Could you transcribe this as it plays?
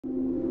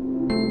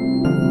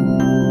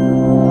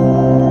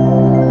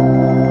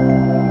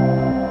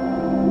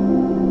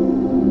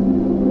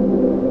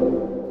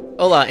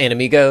Hola,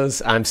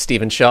 Animigos. I'm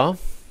Stephen Shaw.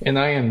 And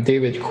I am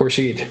David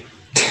Khourshid.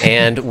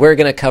 And we're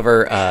going to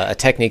cover a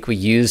technique we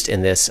used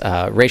in this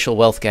racial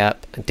wealth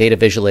gap data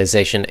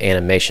visualization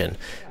animation.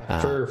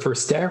 For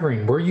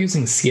staggering, we're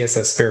using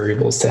CSS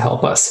variables to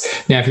help us.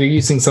 Now, if you're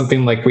using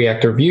something like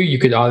React or Vue, you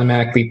could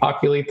automatically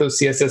populate those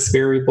CSS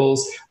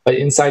variables. But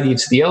inside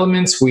each of the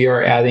elements, we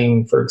are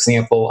adding, for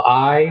example,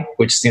 I,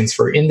 which stands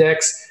for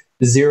index,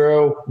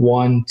 0,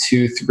 1,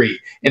 2, 3.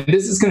 And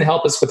this is going to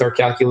help us with our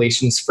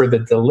calculations for the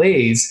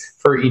delays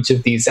for each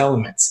of these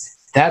elements.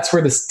 That's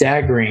where the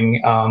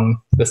staggering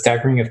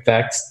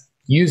effect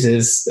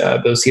uses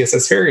those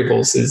CSS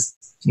variables. Is,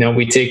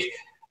 we take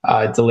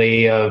a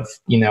delay of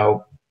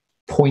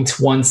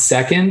 0.1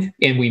 second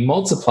and we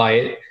multiply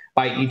it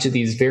by each of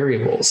these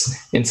variables.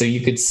 And so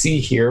you could see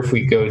here, if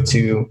we go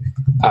to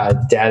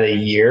data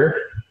year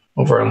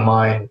over on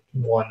line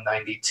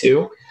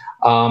 192,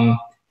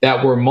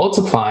 that we're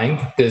multiplying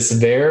this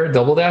var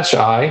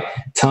 _i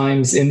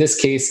times, in this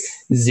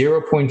case,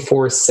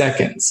 0.4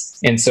 seconds.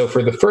 And so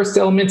for the first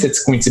element,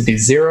 it's going to be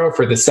 0.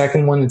 For the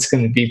second one, it's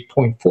going to be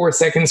 0.4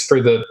 seconds.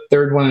 For the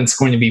third one, it's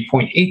going to be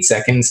 0.8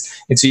 seconds.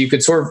 And so you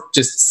could sort of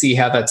just see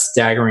how that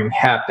staggering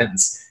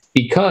happens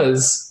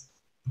because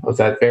of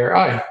that var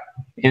I.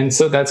 And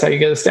so that's how you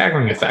get a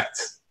staggering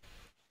effect.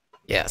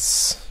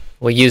 Yes.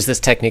 We'll use this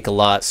technique a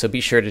lot, so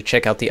be sure to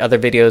check out the other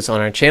videos on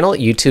our channel,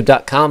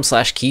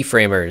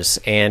 youtube.com/keyframers.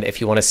 And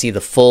if you want to see the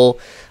full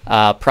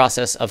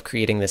process of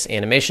creating this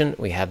animation,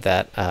 we have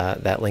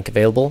that link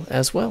available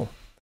as well.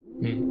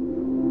 Mm-hmm.